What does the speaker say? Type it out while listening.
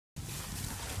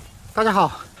大家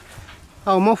好，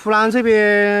我们湖南这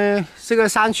边这个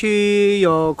山区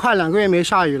有快2个月没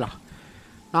下雨了，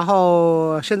然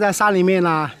后现在山里面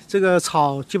呢，这个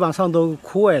草基本上都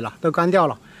枯萎了，都干掉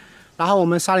了。然后我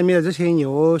们山里面的这些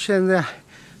牛现在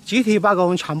集体罢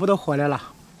工，全部都回来了，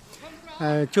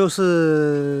就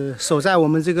是守在我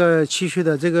们这个崎岖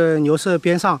的这个牛舍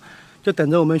边上，就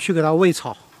等着我们去给它喂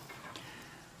草。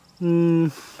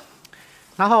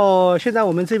然后现在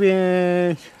我们这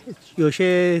边有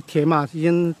些田嘛，已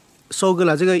经收割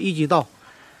了这个1级稻，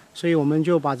所以我们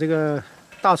就把这个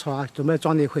稻草啊准备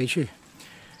装点回去。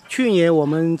去年我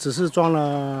们只是装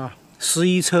了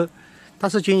11车，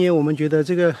但是今年我们觉得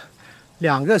这个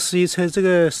2个11车，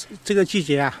这个季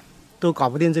节啊都搞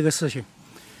不定这个事情。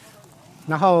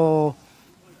然后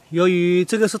由于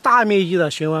这个是大面积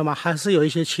的行为嘛，还是有一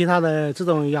些其他的这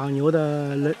种养牛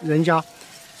的人家。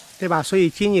对吧？所以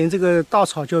今年这个稻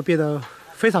草就变得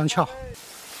非常翘。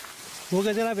吴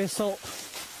哥在那边收，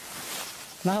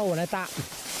然后我来搭。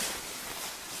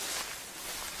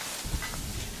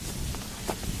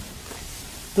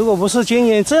如果不是今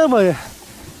年这么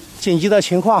紧急的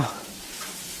情况，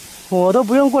我都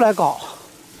不用过来搞。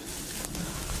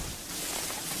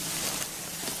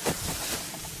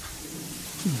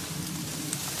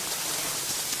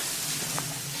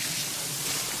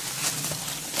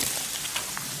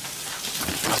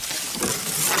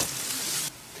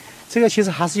这个其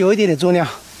实还是有一点点重量，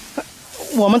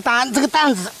我们这个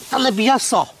担子担的比较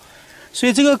少，所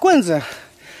以这个棍子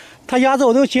它压着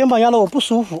我这个肩膀，压得我不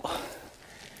舒服。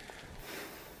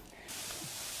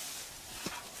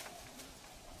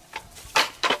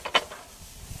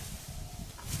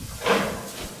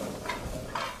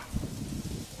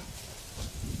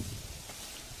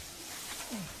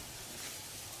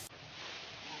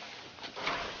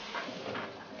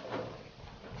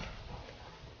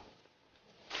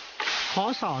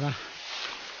好少的，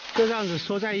就这样子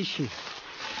收在一起，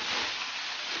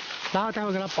然后待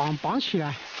会给它绑起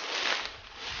来。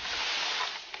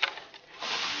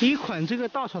一捆这个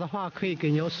稻草的话，可以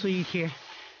给牛吃1天。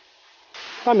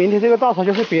到明天这个稻草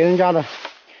就是别人家的，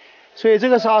所以这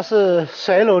个时候是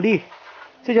谁努力，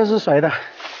这就是谁的。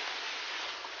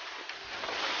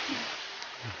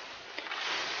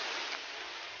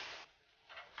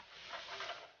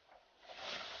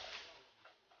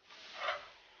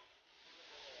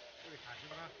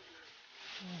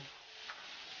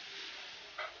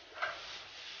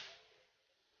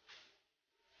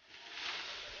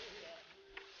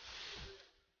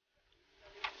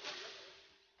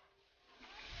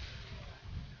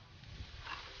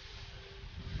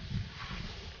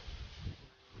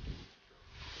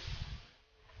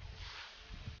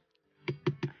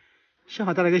幸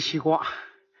好带了个西瓜，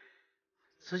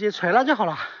直接锤了就好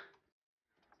了。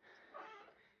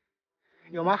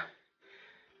有吗？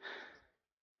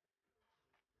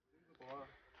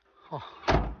好。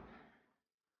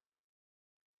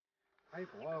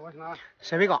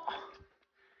随便搞。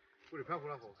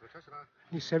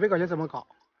你随便搞就怎么搞，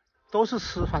都是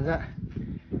吃，反正。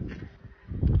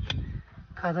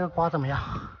看这个瓜怎么样？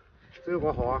这个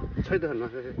瓜好啊，脆得很了，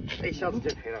一下子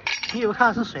就开了。你以为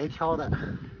看是谁挑的？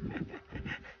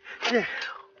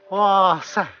哇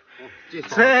塞，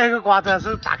这个瓜真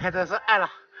是打开真是爱了。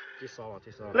介绍了。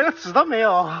那个籽都没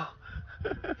有，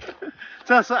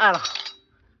真是爱了。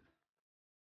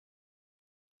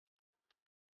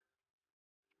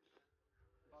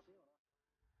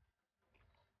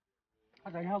他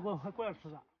等一下过来吃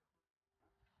的，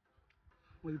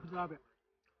我也不知道呗。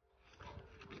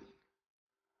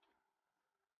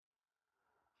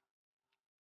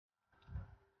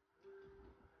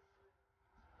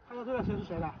看到这个谁是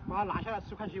谁的，把它拿下来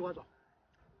吃块西瓜走。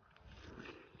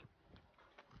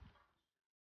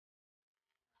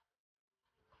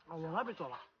啊，往那边走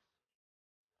了。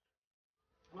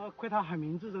亏他很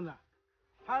明智，真的。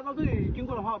他到这里经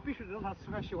过的话，必须得让他吃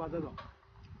块西瓜这种。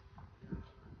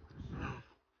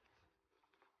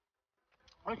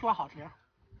而且西瓜好吃。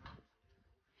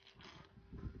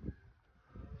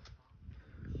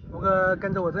我哥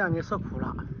跟着我这2年受苦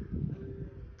了。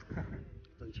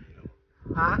挣钱了。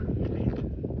啊？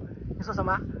你说什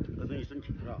么？跟着你挣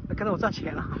钱了。跟着我赚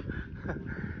钱了。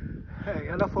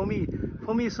原来蜂蜜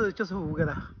就是吴哥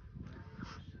的。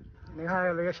你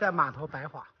看那个现在满头白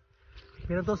发，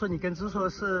别人都说你跟支书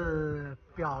是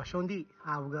表兄弟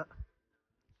啊，吴哥。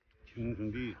亲兄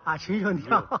弟。啊，亲兄弟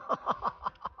啊。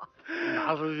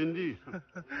哪是兄弟？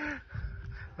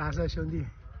哪是兄弟？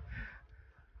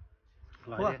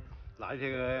那一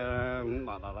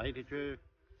天去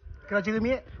给他煎个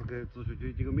面，给支书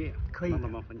去煎个面，可以，让他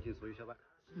们分清谁晓得。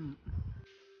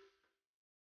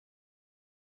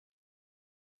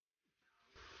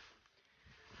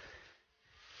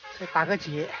再打个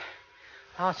结，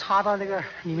然后插到那个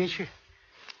里面去。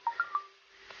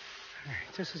哎，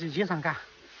这事情经常干。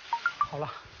好了，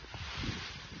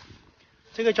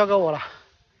这个交给我了。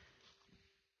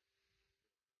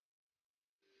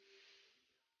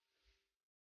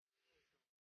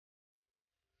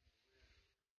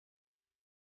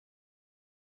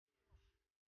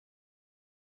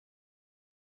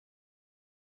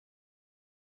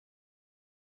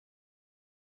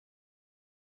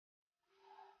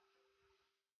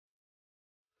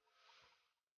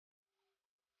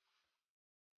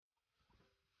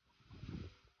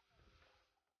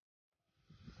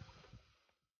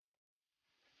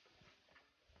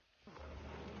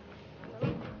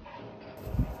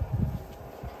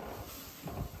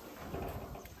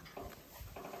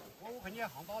看见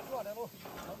航道过来喽，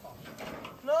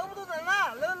捞不到人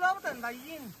了，捞不到人了，已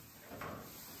经。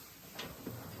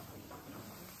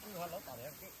这个老打的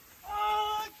给。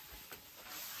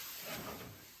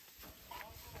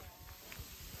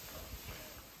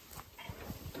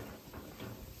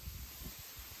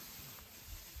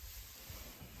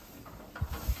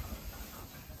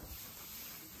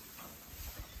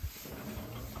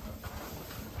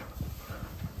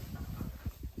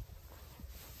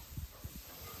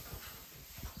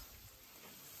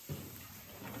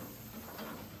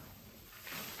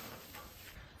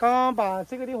刚刚把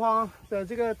这个地方的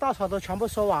这个稻草都全部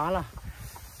收完了，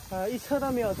一车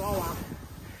都没有装完。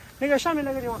那个下面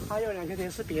那个地方还有2千田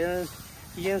是别人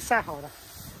已经晒好的，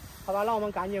好吧，那我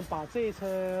们赶紧把这一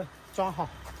车装好，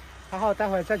然后待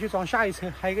会儿再去装下一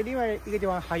车，还有另外一个地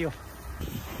方还有。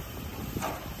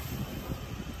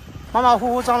马马虎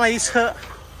虎装了一车，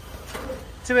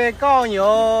这边告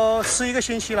牛吃1个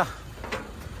星期了。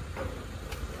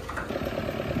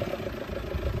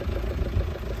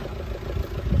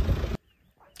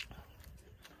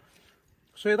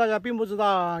所以大家并不知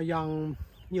道养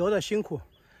牛的辛苦，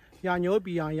养牛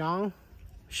比养羊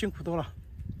辛苦多了。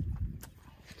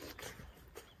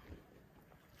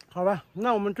好吧，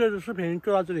那我们这次视频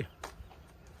就到这里，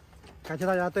感谢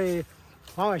大家对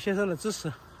王伟先生的支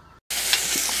持。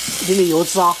一点点油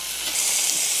脂啊，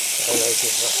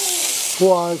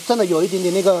我真的有一点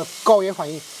点那个高原反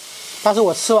应，但是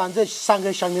我吃完这3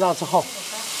根小米辣之后，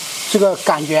这个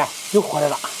感觉又回来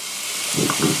了。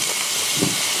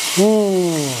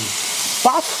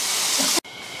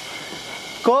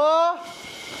哥，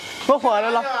我回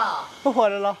来了，我回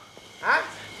来了，啊，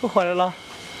我回来了。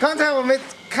刚才我没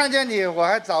看见你，我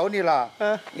还找你了。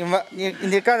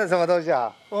你干的什么东西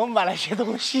啊？我买了些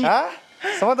东西啊，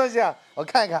什么东西啊？我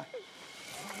看一看。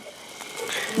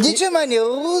你去买牛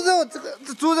肉，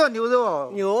这猪肉、牛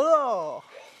肉。牛肉。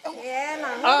天哪，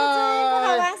我最不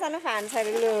好晚上的饭菜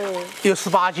了喽。有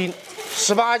18斤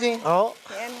，18斤。哦。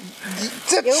天哪，你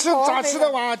这吃咋吃得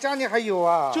完？家里还有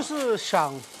啊。就是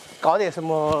想搞点什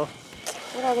么，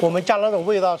我们家那种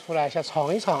味道出来，想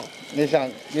尝一尝。你想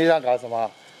搞什么？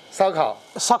烧烤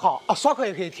啊，烧烤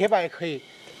也可以，铁板也可以，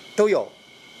都有。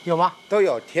有吗？都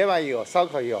有，铁板也有，烧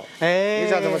烤也有。哎，你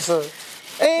想怎么吃？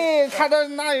哎，看到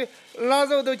那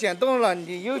肉都剪冻了，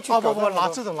你又去搞不，拿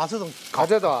这种搞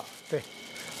这种。对，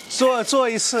做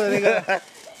一次那个，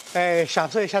哎，享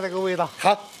受一下这个味道。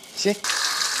好，行。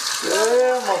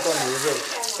这么多牛肉。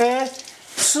哎，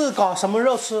是搞什么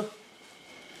肉吃？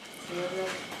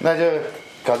那就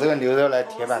搞这个牛肉来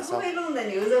铁板烧。不会弄的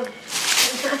牛肉，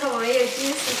我没有经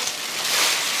验。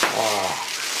哇。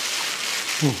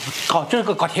搞这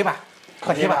个搞铁板，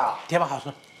铁板好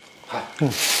吃。好。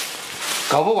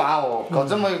搞不完哦，搞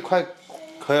这么快，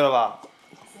可以了吧？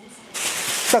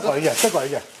再搞一点。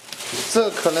这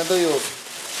可能都有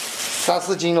3、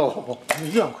4斤了。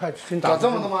1、2块先打。搞这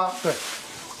么多吗？对。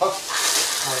好。好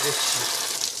就洗。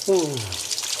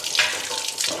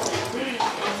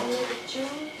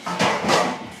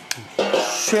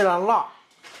虽然辣，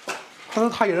但是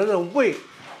它有那种味，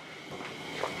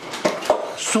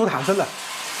舒坦，真的。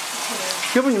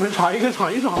要不你们尝一尝？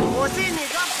我这里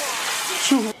个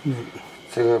舒服。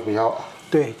这个不要。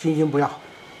对，筋筋不要，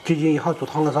筋筋以后煮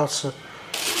汤的时候吃。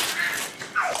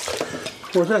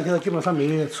我这2天基本上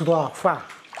没吃多少饭，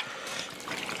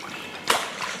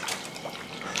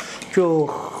就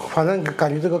反正感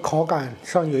觉这个口感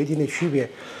上有一点点区别，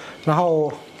然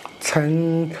后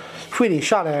从肺里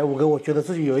下来5个，我觉得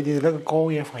自己有一点那个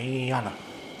高原反应一样的。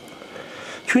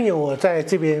去年我在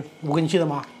这边5个，你记得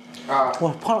吗？啊。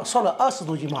我烧了20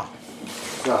多斤嘛。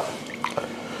是啊。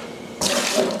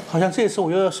好像这次我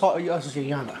又要烧20斤一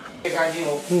样的。别干净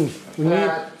哦。你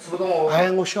吃不动哦。哎，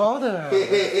我晓得。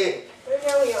嘿。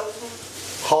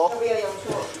好。不要洋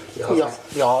葱。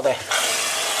要的。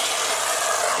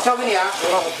交给你啊，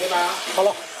我铁板。好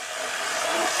了。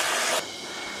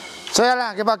接下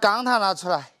来给把钢塔拿出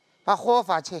来，把火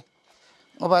发起，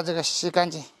我把这个洗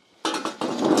干净。好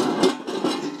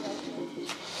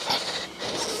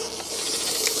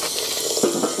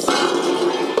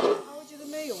久都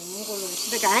没用过了，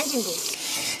洗得干净过。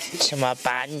起码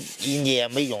半一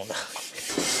年没用了。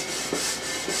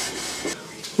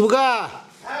五哥，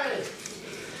哎，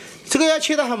这个要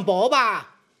切得很薄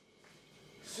吧？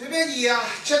随便你呀、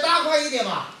切大块一点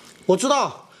嘛。我知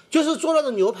道，就是做那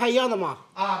种牛排一样的嘛。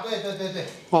啊，对。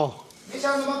哦，你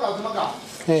想怎么搞怎么搞。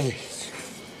哎，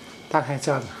大概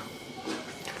这样的。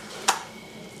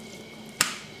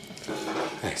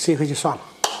哎，这一回就算了。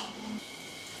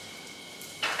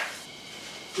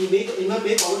你们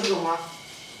没搞过这种吗？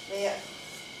没有，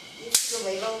一次都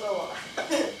没弄过我。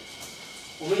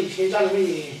我们以前家里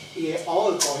面也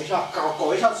偶尔搞一下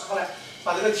之后呢，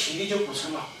把这个体力就补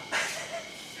充了。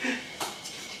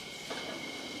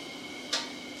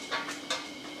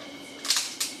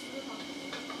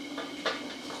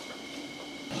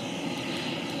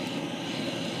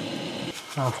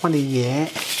啊，放点盐，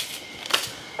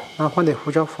然后放点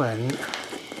胡椒粉，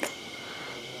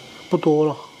不多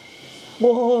了。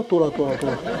哦，多了。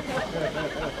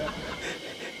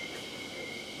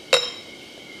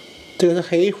这个是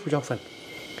黑胡椒粉，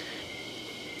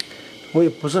我也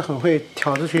不是很会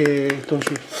调这些东西。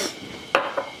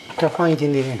再放一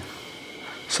点点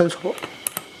生抽，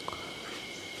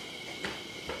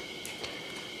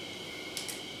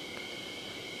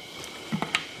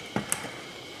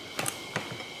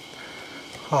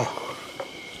好，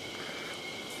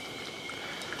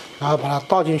然后把它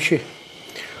倒进去。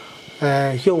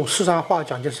用四川话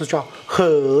讲就是叫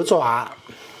合爪，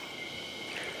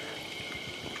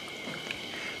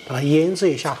把它腌制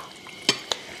一下，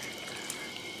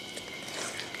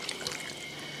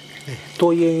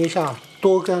多腌一下，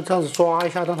多这样子抓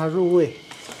一下，让它入味。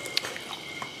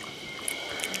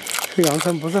这羊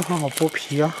葱不是很好剥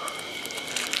皮啊。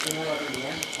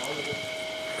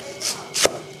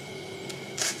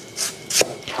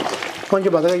我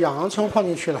就把这个洋葱放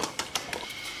进去了。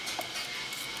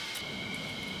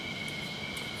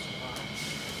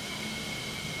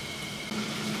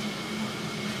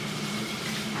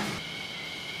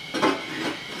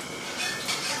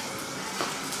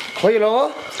可以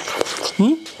喽，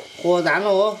火燃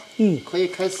喽，可以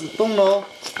开始动喽。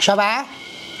小白，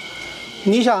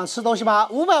你想吃东西吗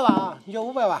？500万啊，你就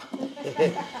500万。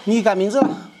你改名字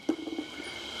了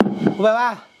，500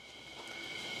万。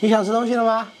你想吃东西了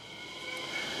吗？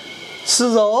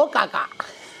吃肉嘎嘎。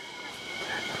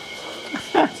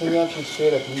这两瓶水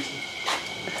的东西。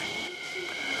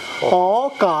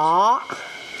哦嘎。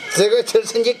这个就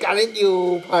是你干的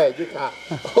牛排，你看，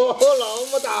那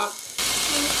么大。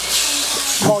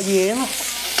冒烟了，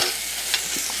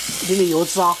一点油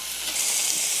脂啊，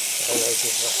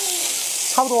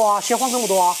差不多啊，先放这么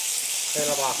多啊，可以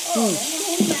了吧？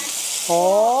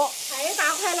哦，太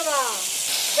大块了吧？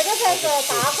这个才是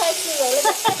大块吃肉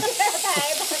的，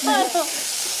太大块了。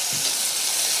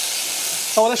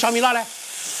我的小米辣呢？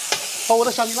我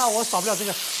的小米辣我少不了这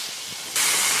个。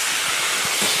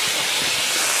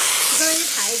这个也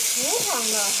太粗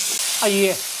犷了。阿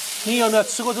姨，你有没有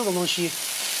吃过这种东西？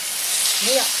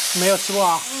没有。没有吃过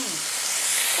啊？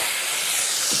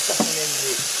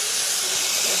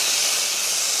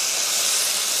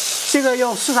这个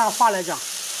用四川话来讲，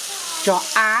叫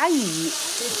安逸，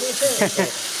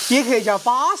也可以叫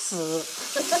巴适。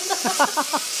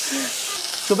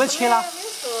准备切了？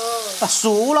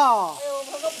熟了。哎呦，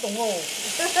我搞不懂哦。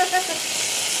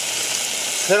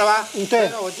可以了吧？对。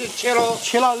那我就切喽。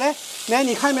切了，来，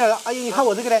你看没有？阿姨，你看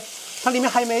我这个呢，它里面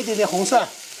还有没有一点点红色？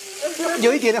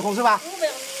有一点点红色吧？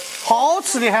好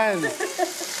吃的很。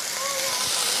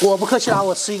我不客气了，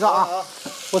我吃一个啊，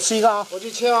我吃一个啊。我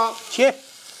就切啊，切。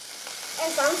哎，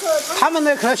上次他们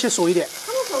那可能切熟一点。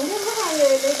他们重庆不还有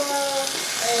那个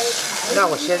那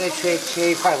我现在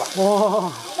切一块吧。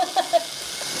哦。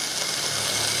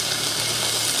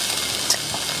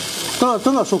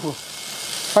真的舒服，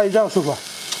阿姨这样舒服。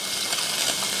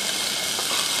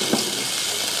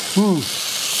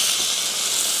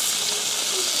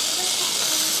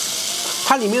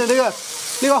它里面的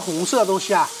那个红色的东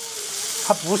西啊，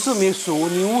它不是没熟，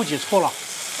你误解错了。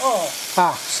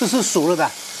啊，是熟了的。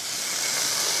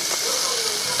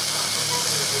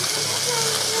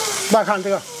大家看这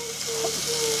个，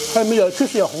它里面确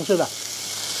实有红色的，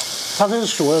它这是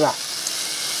熟了的。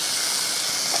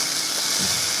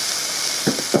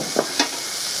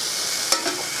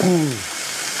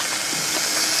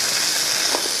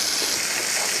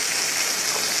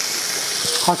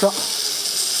好吃。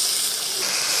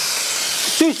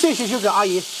这些就给阿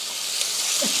姨，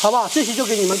好不好？这些就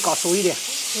给你们搞熟一点。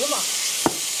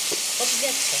我比较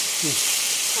吃。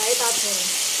太大头了。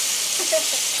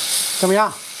怎么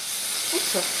样？不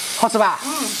错。好吃吧？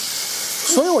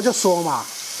所以我就说嘛。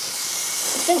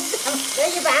这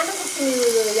一般都是吃牛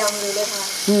肉、羊肉的哈。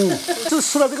就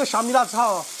吃了这个小米辣之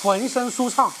后，浑身舒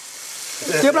畅。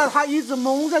要不然它一直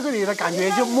蒙在这里的感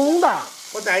觉就蒙的。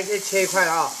我再去切一块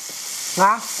啊！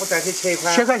啊？我再去切一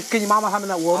块。切块给你妈妈他们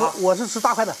的，我是吃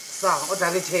大块的。是啊，我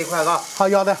再给切一块啊。好，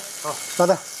要的。好，要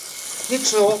的。你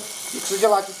吃哦，你直接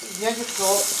拿烟去吃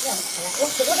哦。我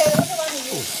吃过的，我就往里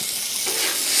面。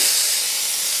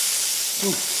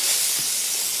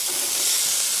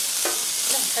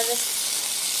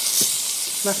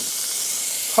来，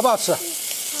好不好吃？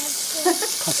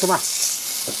好吃吗？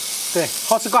对，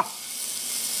好吃嘎。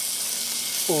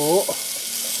哦，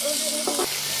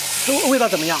这味道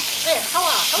怎么样？哎，好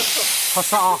啊，好吃。好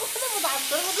吃啊！我那么大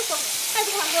吃，我都说，还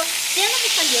是看我点了个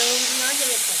饭就拿起来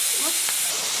吃。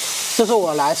这是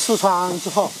我来四川之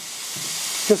后，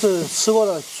就是吃过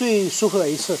的最舒服的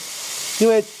一次，因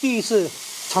为第一次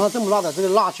尝到这么辣的这个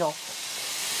辣椒，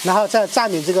然后再蘸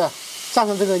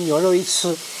上这个牛肉一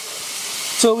吃，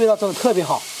这个味道真的特别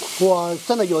好。我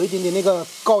真的有一点点那个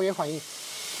高原反应，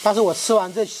但是我吃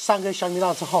完这3根小米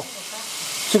辣之后，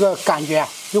这个感觉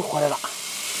又回来了。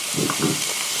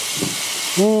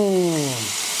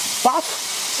巴适。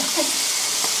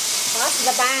巴适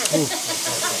的板。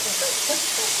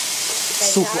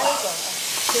舒服啊。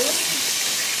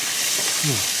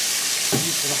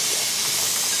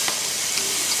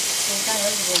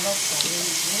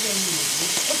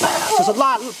就是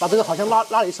辣，把这个好像辣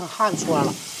了一身汗出来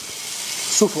了，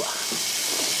舒服。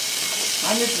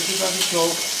那你自己要去修。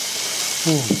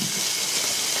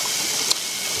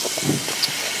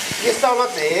你少了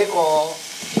这个，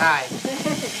哎，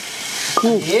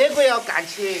这个要干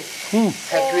起，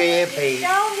才绝配。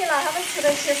小米辣他们吃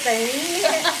得起生意，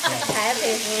太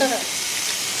佩服了。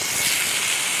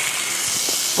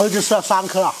我已经吃了3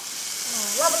颗了。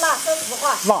辣不辣？说实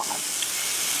话。辣。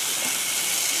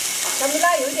小米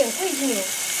辣有点贵劲。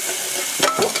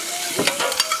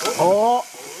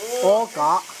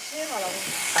嘎。切好了。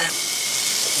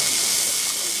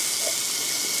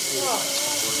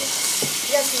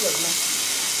要吃油吗？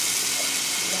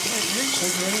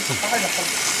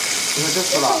你们就吃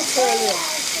了。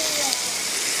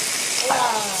哇！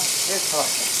别吃了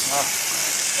啊！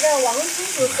这个王叔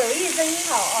叔手艺真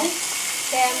好啊，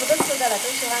全部都吃的了，都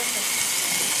喜欢吃。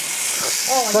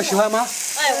都喜欢吗？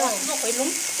哎，王叔叔会弄，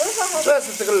都说好。主要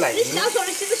是这个嫩。你小时候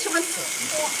的媳妇喜欢吃。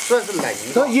主要是嫩。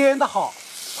这腌的好。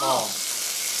哦。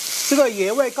这个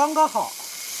盐味刚刚好，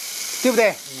对不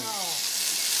对？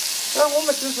那我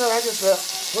们吃出来就是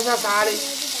不啥啥的，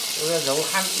这个肉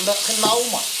很老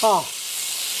嘛。啊，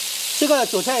这个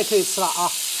韭菜也可以吃了啊，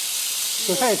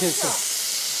韭菜也可以吃。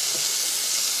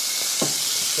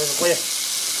这是可以。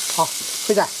好，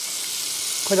辉仔，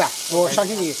我相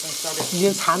信你已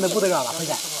经馋得不得了了，辉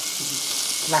仔，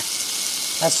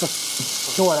来吃，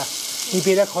听我的，你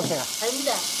别再口水了。还有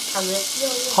的，好热。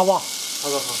好不好？好。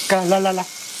来，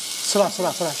吃了。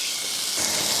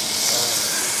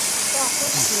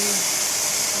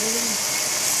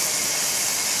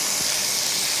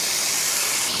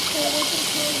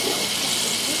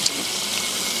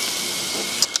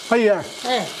阿姨，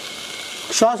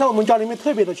小时候我们家里面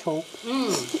特别的穷，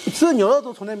吃牛肉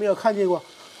都从来没有看见过。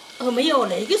没有，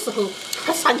那个时候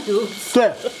还杀牛。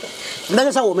对，那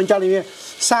个时候我们家里面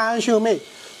3兄妹，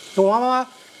我妈妈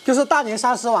就是大年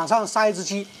30晚上杀一只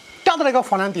鸡，吊到那个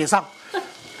房梁顶上，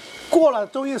过了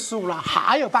正月15了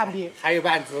还有半边，还有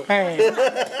半只。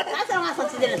晚上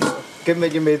几点能吃？根本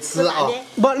就没吃啊！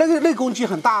不，那公鸡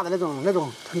很大的那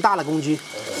种很大的公鸡，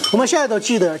我们现在都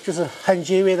记得，就是很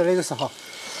节约的那个时候。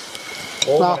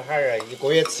我们那儿1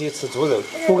个月吃一次猪肉。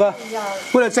虎哥，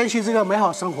为了珍惜这个美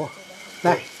好生活，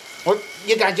来，我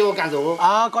你干鸡我干肉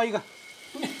啊，搞一个，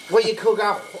我一口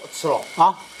干吃了。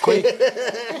好，可以，